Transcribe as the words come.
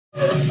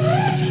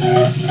And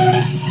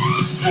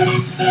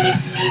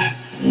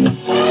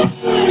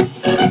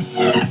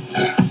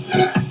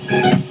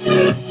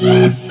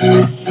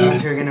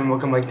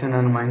welcome back to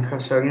another Minecraft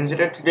Sorghum.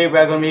 Today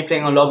we're going to be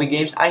playing on lobby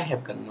games. I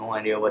have got no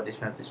idea what this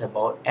map is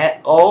about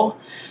at all.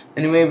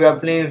 Anyway, we are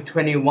playing with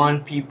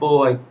 21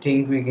 people. I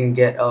think we can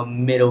get a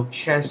middle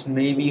chest,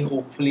 maybe,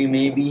 hopefully,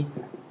 maybe.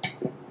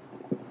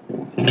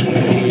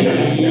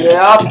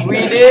 Yup, we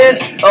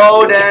did.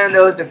 Oh damn,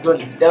 that was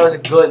a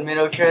good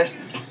middle chest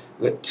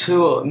with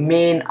 2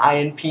 main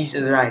iron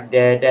pieces right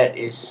there. That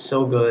is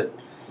so good.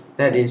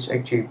 That is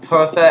actually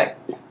perfect.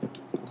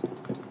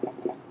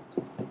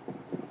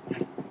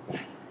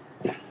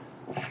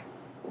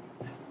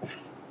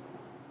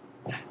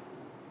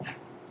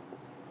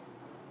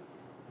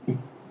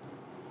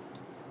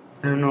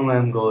 I don't know where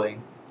I'm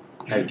going.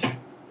 Like,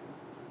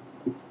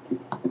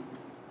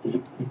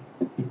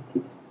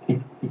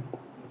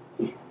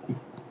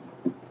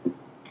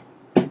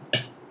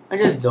 I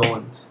just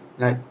don't.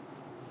 Like,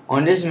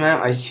 on this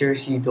map, I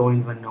seriously don't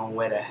even know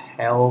where the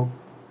hell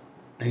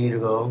I need to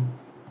go.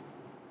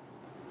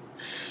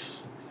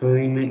 So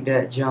we make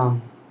that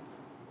jump.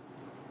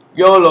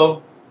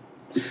 YOLO!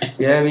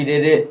 Yeah, we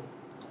did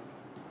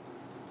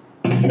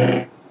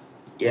it.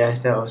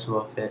 Yes, that was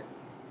worth it.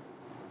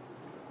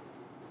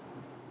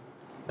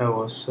 That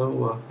was so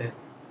worth it.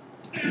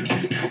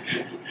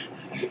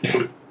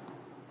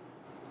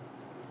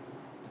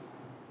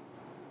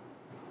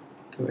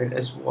 Okay, wait,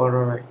 there's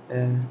water right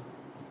there.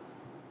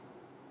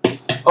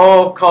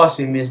 Oh, of course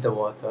we missed the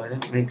water.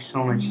 That makes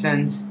so much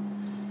sense.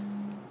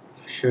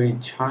 Should we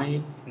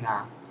try?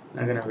 Nah,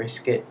 not gonna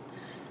risk it.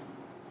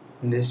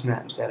 In this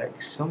map, there are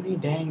like so many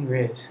dang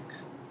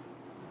risks.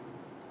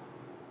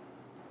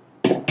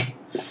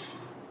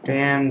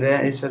 Damn,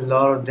 that is a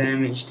lot of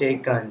damage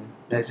taken.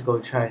 Let's go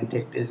try and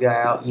take this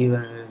guy out,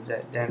 even with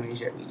that damage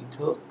that we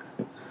took.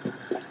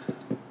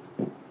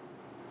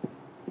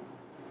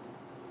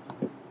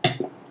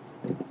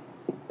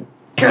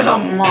 Get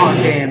him on,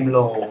 damn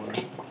Lord.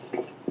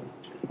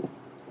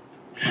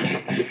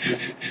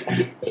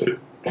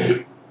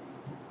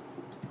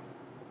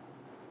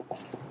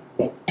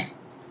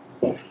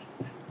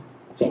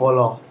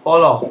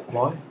 Fall off,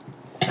 boy.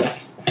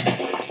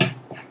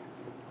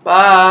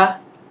 Bye.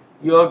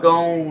 You're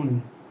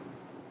gone.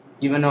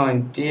 Even though I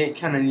did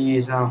kind of need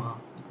his armor.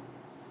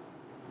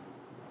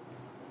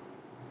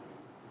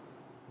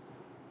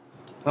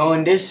 So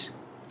in this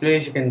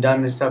place you can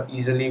dump this up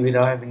easily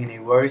without having any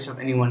worries of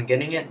anyone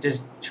getting it.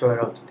 Just throw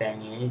it up the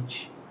dang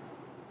edge.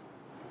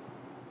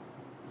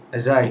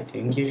 As I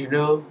think you should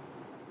do.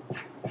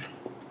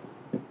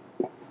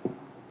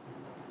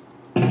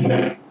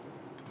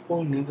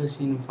 Oh, never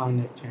seen him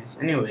find that chance.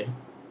 Anyway,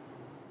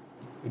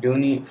 we do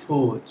need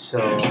food, so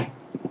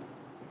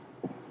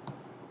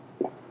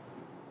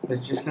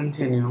let's just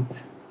continue.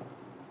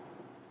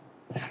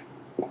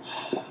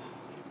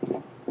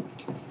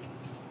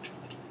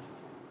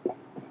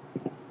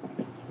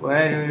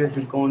 Where do we have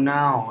to go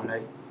now?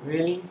 Like,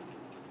 really?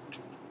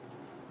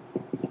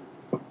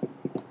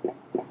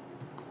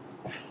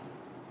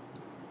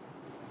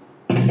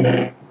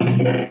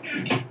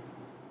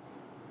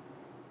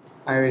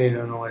 I really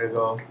don't know where to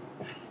go.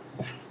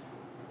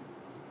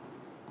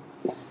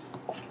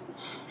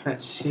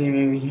 Let's see,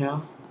 maybe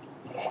here.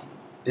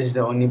 This is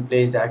the only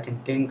place that I can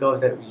think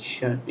of that we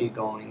should be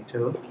going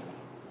to.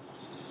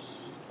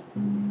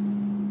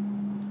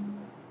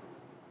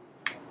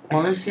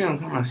 Honestly, I'm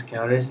kind of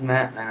scared of this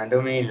map and I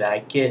don't really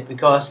like it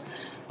because,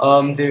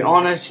 to be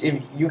honest,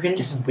 if you can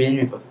just win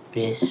with a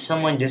fist,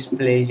 someone just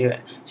plays you,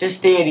 just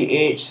stay at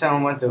the edge,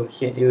 someone to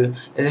hit you,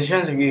 there's a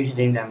chance of you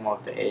hitting them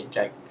off the edge,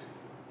 like,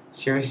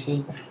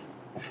 seriously?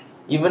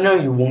 Even though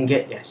you won't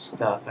get their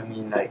stuff, I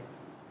mean, like,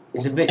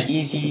 it's a bit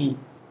easy,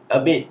 a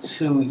bit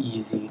too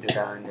easy to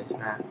die on this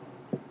map.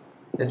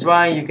 That's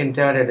why you can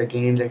tell that the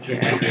games actually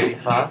end really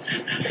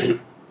fast.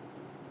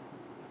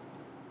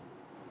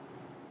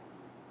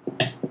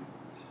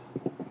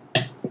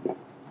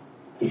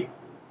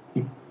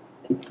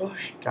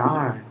 Gosh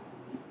darn.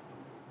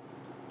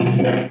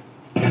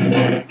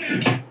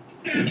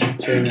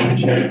 Check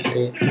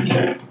it.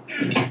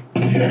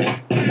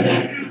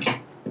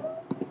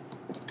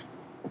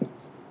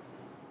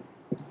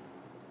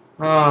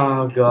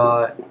 Oh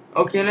god.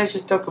 Okay, let's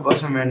just talk about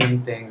some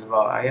random things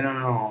about, I don't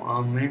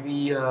know,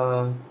 maybe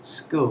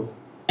school.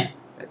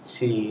 Let's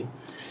see.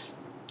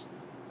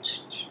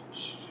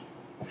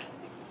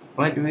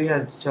 What do we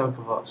have to talk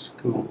about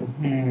school?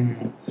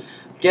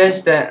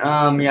 Guess that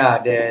yeah,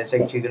 there's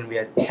actually gonna be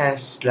a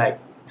test like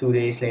 2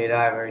 days later.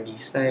 I've already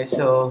studied,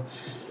 so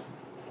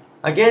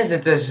I guess the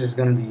test is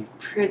gonna be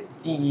pretty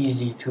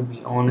easy, to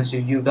be honest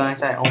with you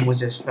guys. I almost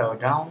just fell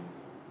down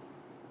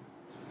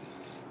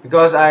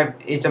because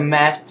it's a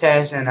math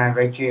test and I've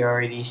actually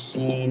already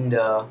seen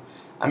the,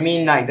 I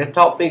mean, like the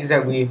topics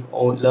that we've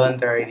all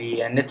learned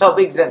already and the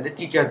topics that the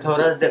teacher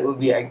told us that will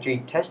be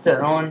actually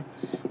tested on.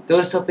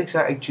 Those topics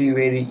are actually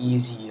really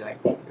easy, like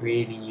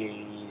really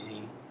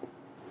easy.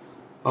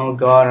 Oh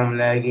god, I'm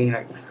lagging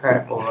like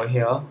crap over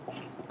here.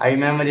 I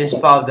remember this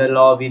part of the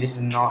lobby. This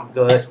is not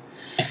good.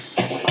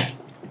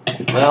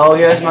 Well,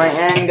 here's my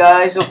end,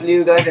 guys. Hopefully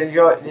you guys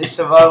enjoyed this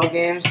survival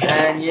games,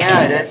 and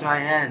yeah, that's my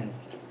end.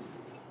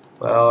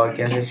 Well, I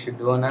guess I should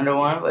do another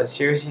one, but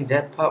seriously,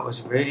 that part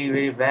was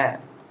really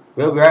bad.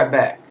 We'll be right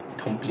back.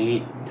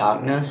 Complete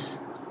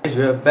darkness.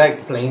 We're back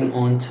playing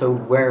on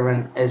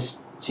Terrarin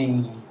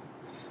SG.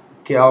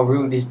 Okay, our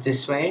route is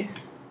this way,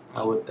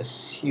 I would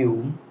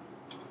assume.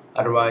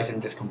 Otherwise,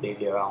 I'm just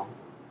completely wrong.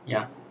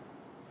 Yeah.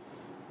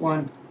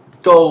 Let's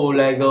go,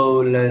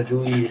 let's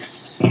do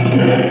this.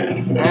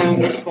 And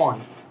we missed one.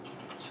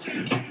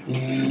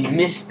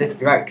 Missed the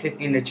right click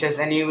in the chest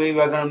anyway.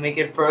 We're gonna make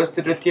it first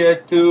to the tier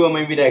 2, or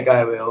maybe that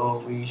guy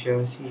will. We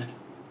shall see.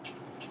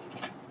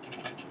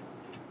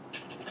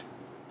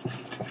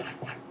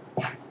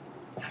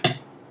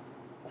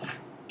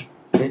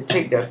 They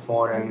take that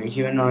 4 damage,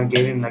 even though I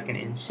gave him like an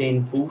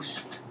insane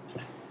boost.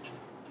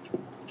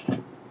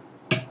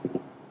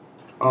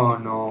 Oh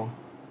no.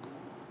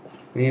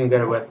 We need to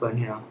get a weapon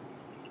here.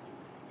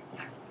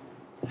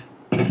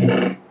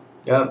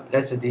 Yup,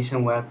 that's a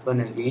decent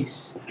weapon at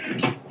least.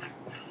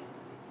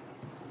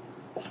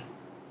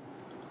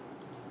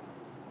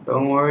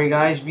 Don't worry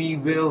guys, we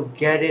will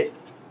get it.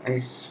 I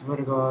swear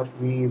to God,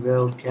 we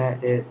will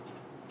get it.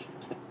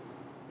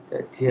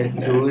 That tier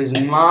 2 is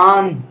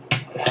mine.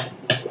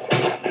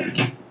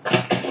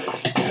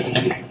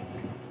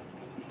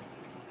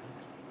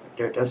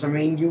 That doesn't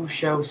mean you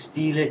shall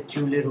steal it,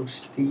 you little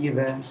Steve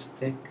ass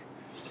stick.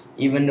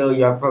 Even though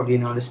you're probably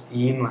not a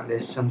Steam,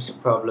 there's some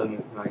problem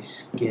with my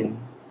skin.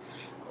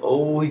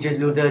 Oh, we just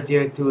looted a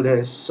tier 2, that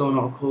is so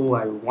not cool.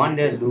 I want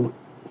that loot.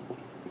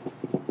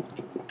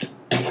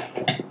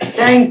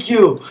 Thank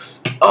you!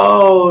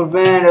 Oh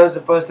man, that was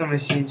the first time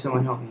I've seen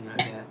someone help me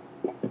like that.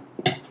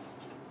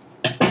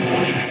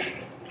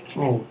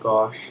 Oh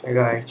gosh, that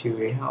guy actually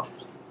really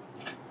helped.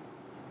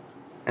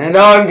 And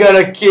I'm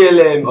gonna kill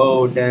him!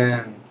 Oh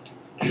damn.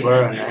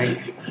 We're a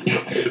knight.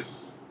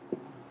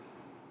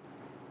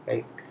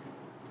 Like.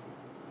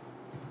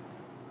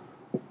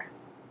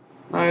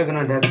 Now you're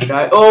gonna have to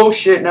die. Oh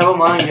shit, never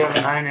mind, you have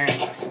an Iron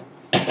Axe.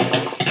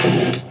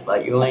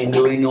 But you ain't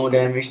doing no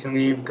damage to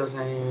me because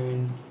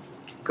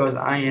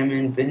I am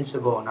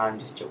invincible. No, I'm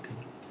just joking.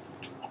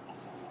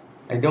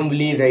 I don't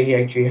believe that he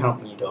actually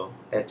helped me though.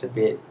 That's a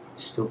bit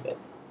stupid,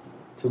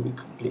 to be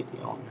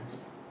completely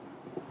honest.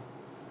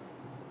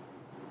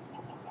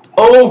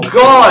 Oh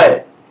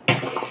god!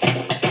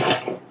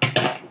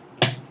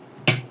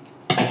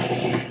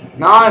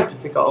 Now I have to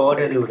pick up all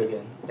that loot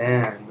again.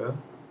 Damn, bro.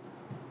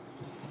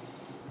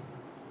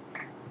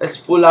 That's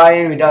full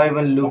iron without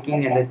even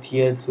looking at the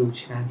tier 2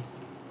 chat.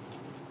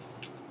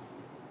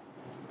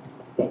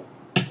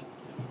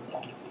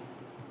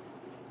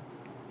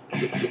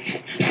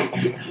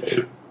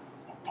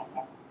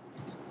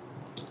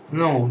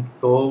 No,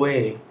 go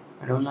away.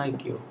 I don't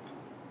like you.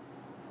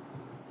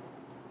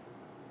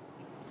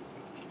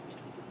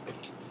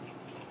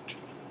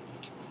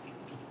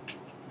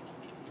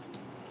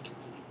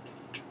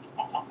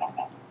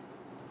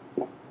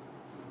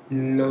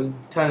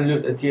 Time to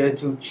loot the tier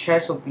 2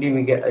 chest. Hopefully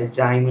we get a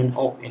diamond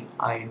or an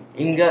iron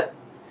ingot.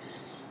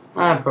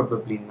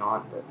 Probably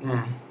not, but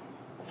nah.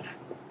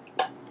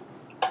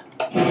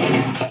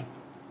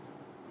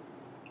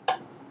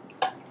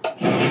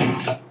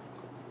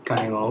 Can't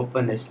even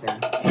open this thing.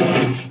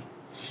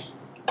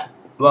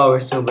 Wow, we're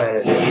so bad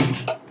at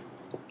this.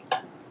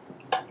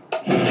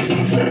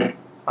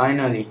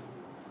 Finally.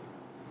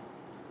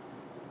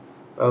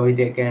 Well, we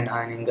did get an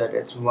iron ingot,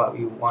 that's what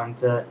we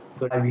wanted.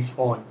 Could I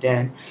before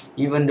then,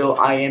 even though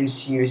I am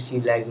seriously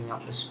lagging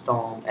up the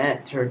storm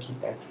at 30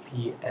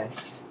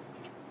 FPS.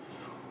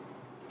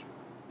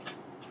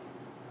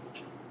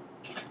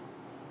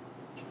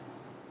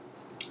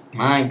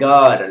 My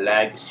god, the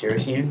lag is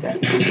seriously intense.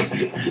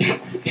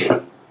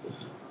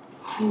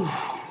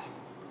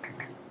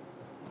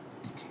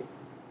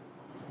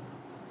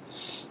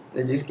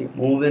 Let's just keep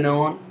moving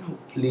on.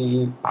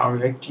 Hopefully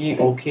I'll actually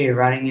okay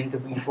running into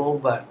people,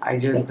 but I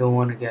just don't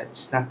want to get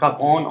snuck up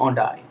on or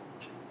die.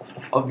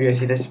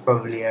 Obviously that's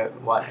probably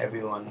what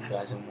everyone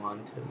doesn't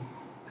want to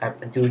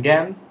happen to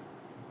them.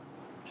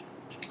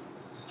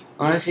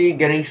 Honestly,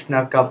 getting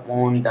snuck up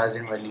on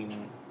doesn't really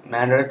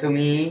matter to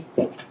me.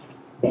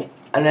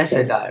 Unless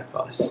I die, of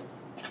course.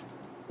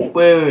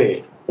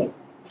 Wait.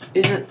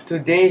 Isn't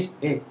today's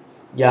 8?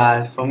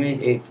 Yeah, for me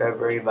it's 8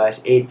 February, but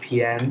it's 8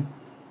 PM.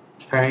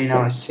 Apparently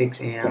now it's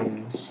 6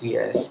 AM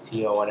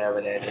CST or whatever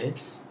that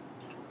is.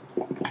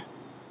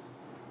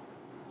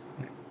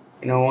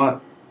 You know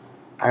what?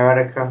 I'd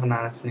rather craft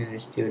another flint and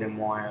steel than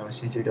more arrows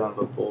since we don't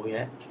have a bow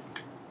yet.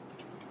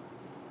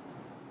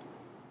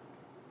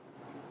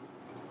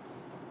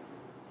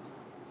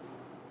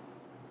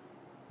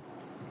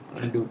 I'm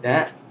gonna do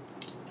that.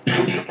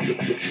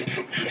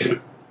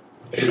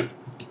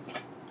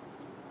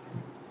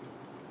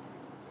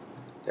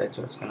 That's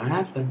what's gonna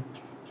happen.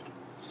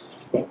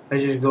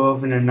 Let's just go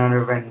off in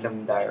another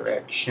random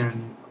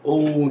direction.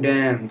 Oh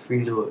damn,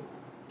 free loot.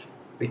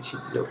 Which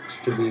it looks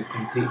to be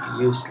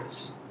completely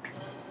useless.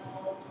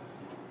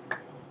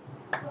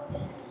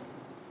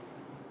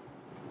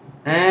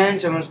 And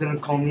someone's gonna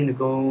call me to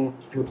go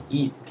to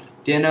eat.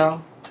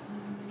 dinner.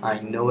 I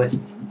know it.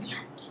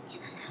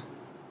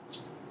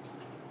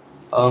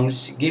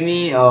 Give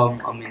me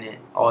a minute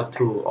or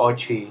two or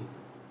three.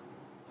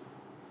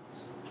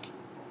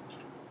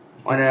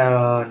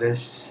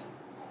 There's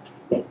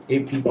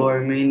 8 people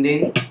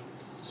remaining.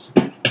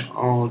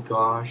 Oh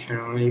gosh, I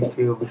don't really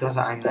feel, because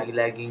I'm like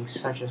lagging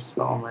such a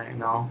storm right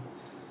now.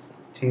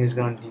 I think it's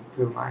gonna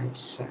deprove my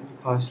set,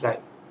 because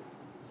like,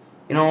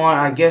 you know what,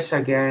 I guess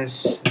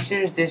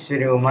since this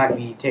video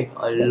might take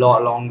a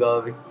lot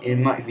longer, it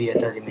might be a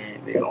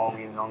 30-minute video or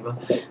maybe longer.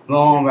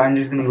 Well, I'm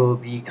just gonna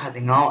be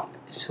cutting out.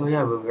 So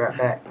yeah, we'll be right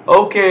back.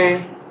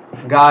 Okay,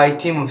 guy,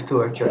 team of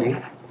 2 actually.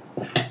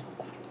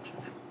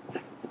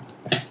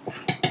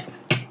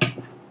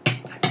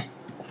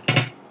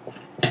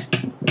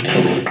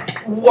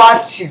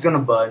 What? He's gonna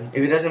burn. If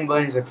it doesn't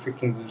burn, he's a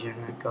freaking regen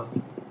hacker.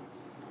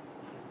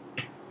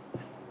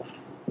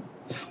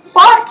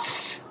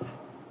 What?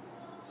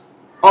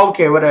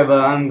 Okay, whatever.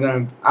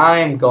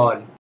 I'm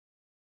gone.